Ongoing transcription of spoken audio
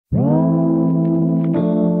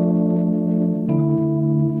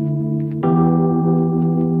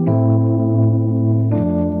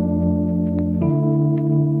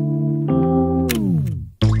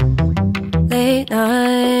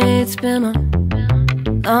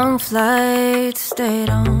Long flight, stayed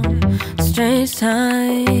on strange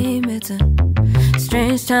time. It's a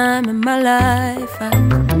strange time in my life. I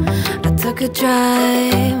took a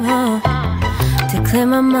drive home to clear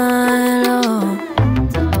my mind,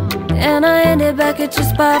 and I ended back at your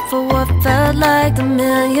spot for what felt like the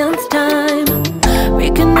millionth time.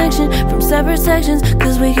 Reconnection from separate sections,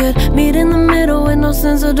 cause we could meet in the middle with no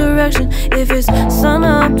sense of direction. If it's sun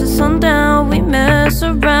up to sundown, we mess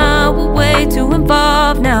around, we're way too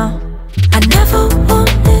involved now. I never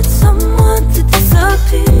wanted someone to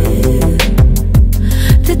disappear,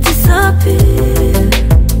 to disappear,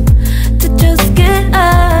 to just get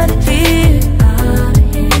out of here.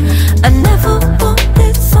 I never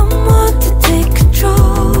wanted someone to take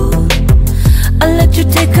control. I let you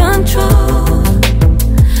take control,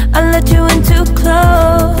 I let you in too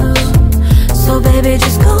close. So baby,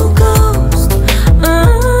 just go ghost.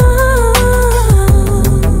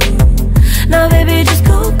 Now baby, just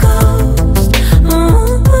go ghost.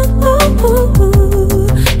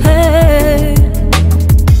 Hey.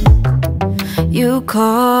 You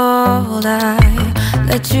called, I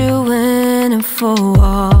let you in and 4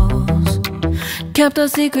 walls. Kept our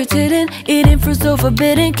secrets hidden, eating fruit so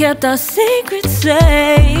forbidden. Kept our secrets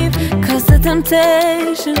safe, cause the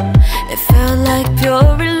temptation, it felt like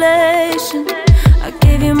pure relation. I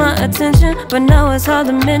gave you my attention, but now it's hard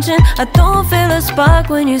to mention. I don't feel a spark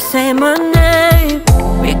when you say my name.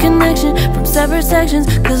 Reconnection from separate sections,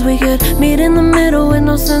 cause we could meet in the middle with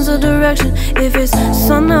no sense of direction. If it's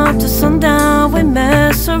sun up to sundown, we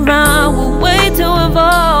mess around, we're way too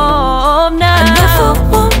involved now. I never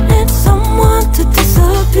wanted someone to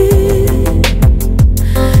disappear,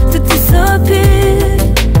 to disappear,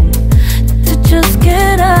 to just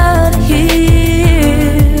get out of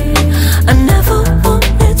here. I never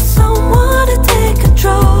wanted someone to take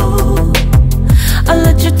control. I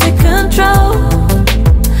let you take control,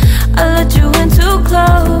 I let you in too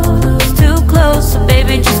close, too close. So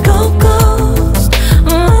baby, just go ghost.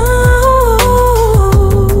 Ooh.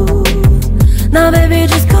 Now baby,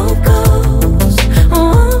 just go ghost.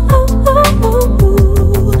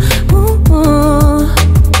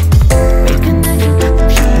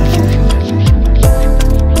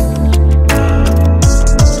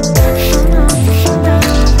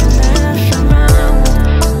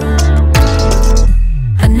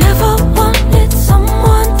 I never wanted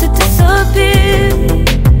someone to disappear,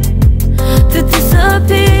 to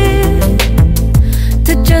disappear,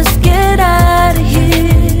 to just get out of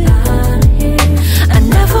here. I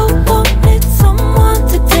never wanted someone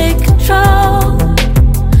to take control.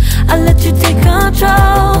 I let you take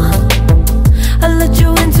control, I let you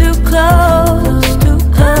in too close, too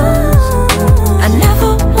close. I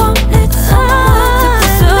never wanted someone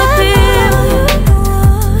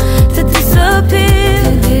to disappear, to disappear,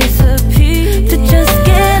 to just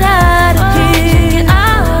get out of here,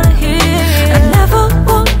 out of here. I never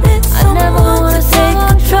wanted someone to take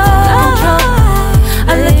control.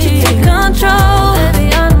 I let you take control, baby,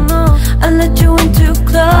 I know. I let you in too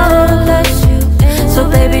close, so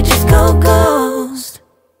baby, just go ghost.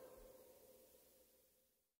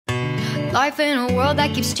 Life in a world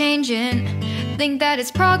that keeps changing. Think that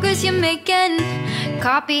it's progress you're making.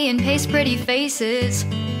 Copy and paste pretty faces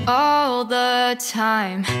all the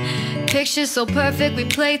time. Pictures so perfect we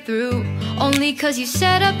play through, only cause you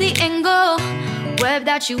set up the angle. Web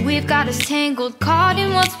that you weave got us tangled, caught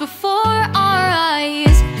in what's before our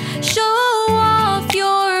eyes. Show off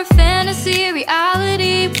your fantasy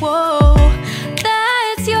reality, whoa,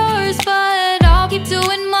 that's yours, but I'll keep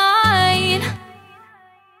doing mine.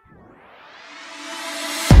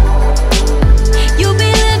 You'll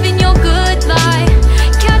be living your good life,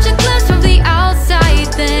 catch a glimpse from the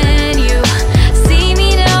outside, then you see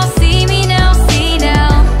me now, see me now, see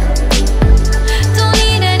now. Don't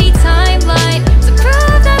need any timeline to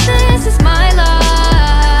prove that this is my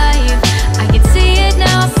life. I can see it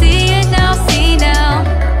now, see it now, see now.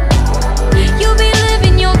 You'll be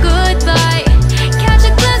living your good life, catch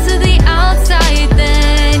a glimpse of the outside,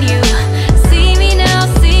 then you see me now,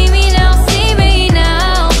 see me now, see me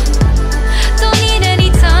now. Don't need any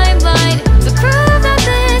timeline to prove that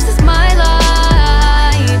this is my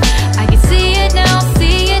life. I can see it now,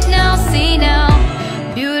 see it now, see now.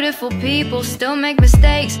 Beautiful people still make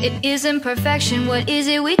mistakes. It isn't perfection, what is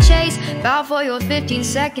it we chase? Bow for your 15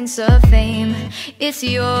 seconds of fame. It's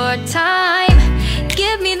your time.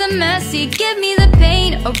 Give me the messy, give me the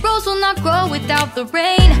pain. A rose will not grow without the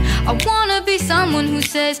rain. I wanna be someone who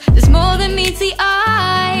says there's more than meets the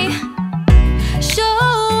eye. Show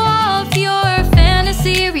off your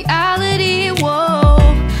fantasy reality, whoa,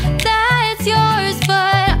 that's yours,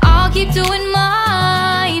 but I'll keep doing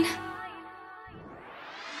mine.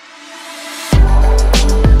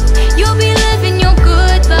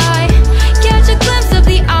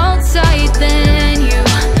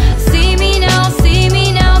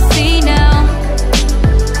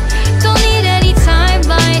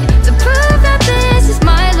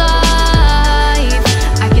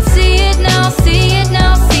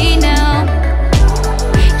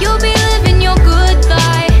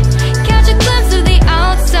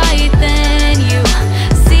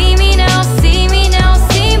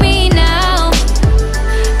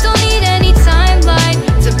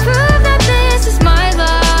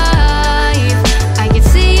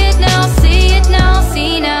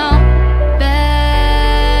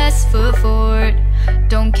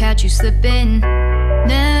 let you slip in.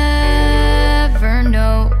 Never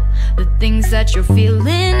know the things that you're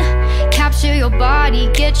feeling. Capture your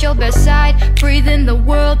body, get your best side. Breathe in the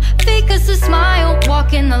world, fake us a smile.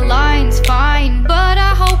 Walk in the lines, fine. But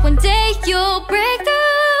I hope one day you'll break through.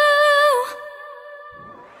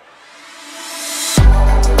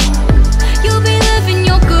 You'll be living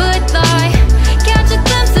your good life. Catch a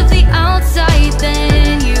glimpse of the outside,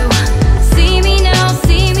 then you see me now,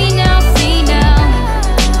 see me now, see now.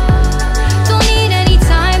 Don't need any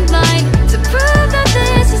timeline to prove that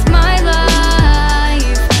this is my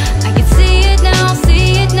life. I can see it now,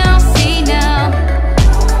 see it now, see now.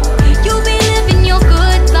 You'll be living your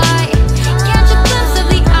good life. Catch a glimpse of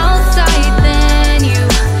the outside, then you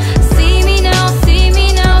see me now, see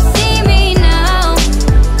me now, see me now.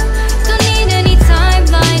 Don't need any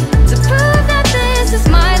timeline to prove that this is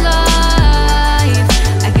my life.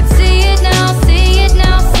 I can see it now, see it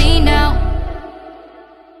now, see now.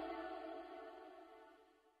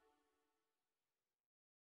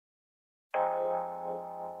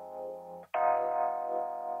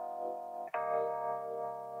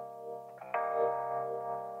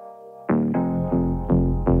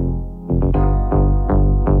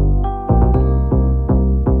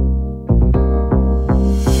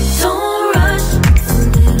 Don't rush, it's a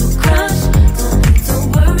little crush. Don't need to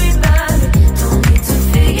worry about it. Don't need to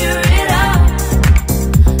figure it out.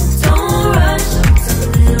 Don't rush, it's a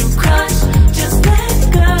little crush. Just let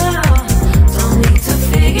go. Don't need to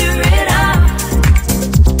figure it out.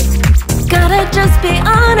 Gotta just be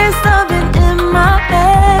honest, I've been in my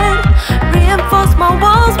head. Reinforce my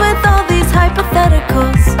walls with all these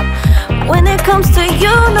hypotheticals. When it comes to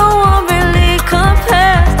you, no one really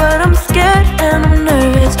compares. But I'm scared and I'm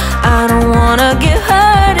nervous. I don't wanna get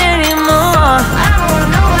hurt anymore. I don't want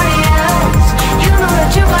nobody else. You know that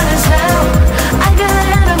you're fine as hell. I get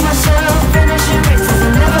ahead of myself. Finishing races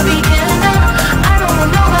and never begin. I don't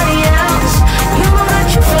want nobody else. You know that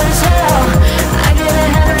you're fine as hell. I get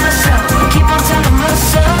ahead of myself. Keep on telling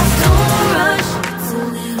myself, don't rush. It's a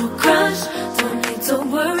little crush. Don't need to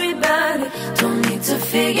worry about it. Don't need to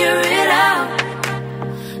figure it out.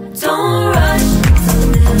 Don't rush. It's a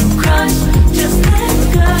little crush. Just let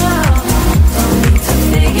go. Don't need to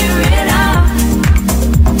figure it out.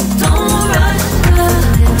 Don't rush. A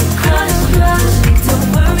little crush, crush. Need to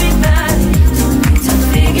worry about it. Don't need to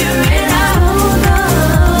figure it out.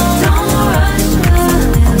 Don't rush. A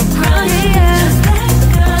little crush. Just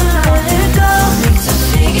let go. Need to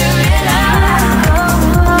figure it out.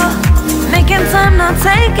 Making time, not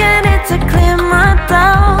taking it to clear my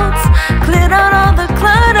doubts. Cleared out all the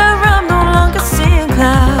clutter, I'm no longer seeing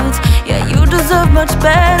clouds. Yeah, you deserve much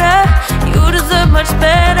better. You deserve much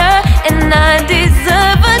better. And I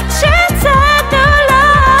deserve a chance at new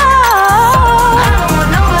love. I don't want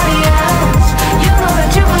nobody else. You know that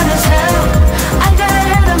you're fine as hell. I got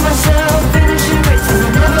ahead of myself. Finishing races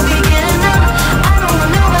and never begin. I don't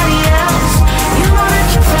want nobody else. You know that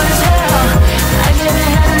you're fine as hell. I get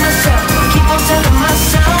ahead of myself. Keep on telling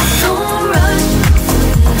myself, don't rush.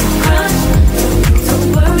 Crush. Don't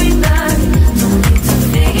worry about it. Don't need to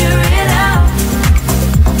figure it out.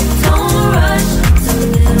 Don't rush. It's a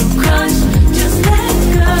little crush. Just let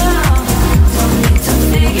go. Don't need to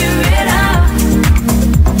figure it out.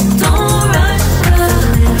 Don't rush. A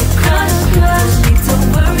little crush, crush. Need to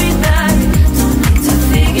worry about it. Don't need to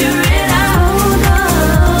figure it out.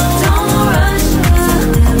 Don't rush. A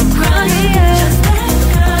little crush. Just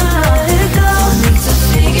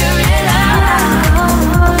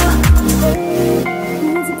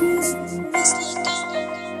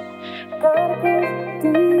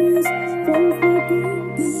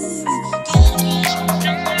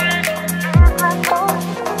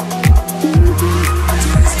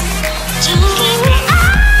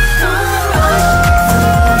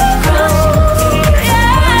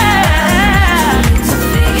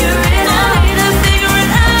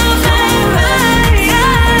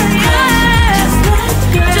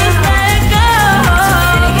let go.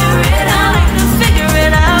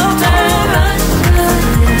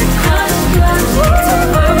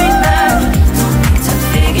 Don't need to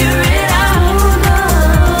figure it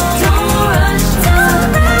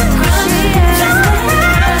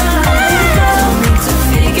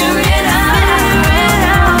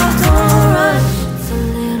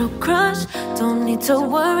to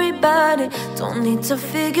worry about it. Don't need to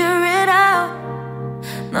figure it out.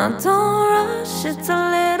 Now don't rush. It's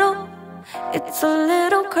a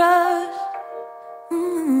little crush.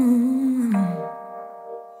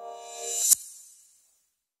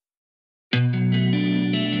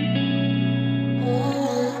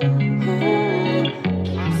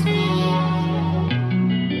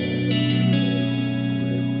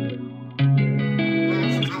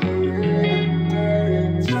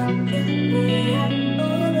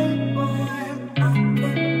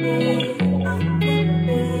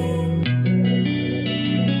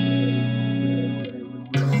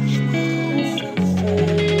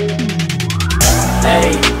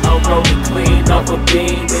 off a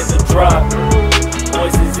beam in the drop.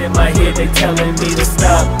 Voices in my head, they telling me to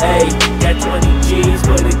stop. Ayy, got 20 G's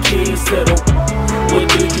for the keys to the. What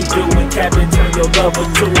do you do when Captain turn your lover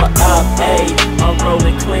to a op? Ayy, I'm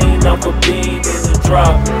rolling clean off a beam in the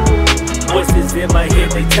drop. Voices in my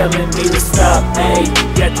head, they telling me to stop. Ayy,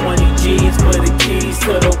 got 20 G's for the keys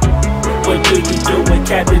to the. What do you do when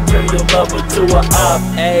Captain turn your lover to a op?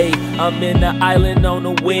 Ayy, I'm in the island on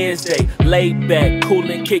a Wednesday, laid back,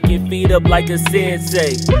 coolin', kicking feet up like a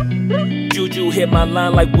sensei. Juju hit my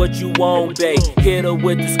line like what you want, babe. Hit her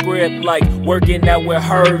with the script like working out with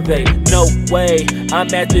Hervey. No way,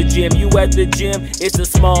 I'm at the gym, you at the gym. It's a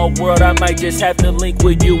small world, I might just have to link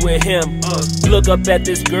with you and him. Look up at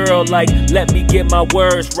this girl like, let me get my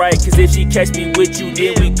words right. Cause if she catch me with you,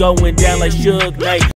 then we going down like Suge Knight.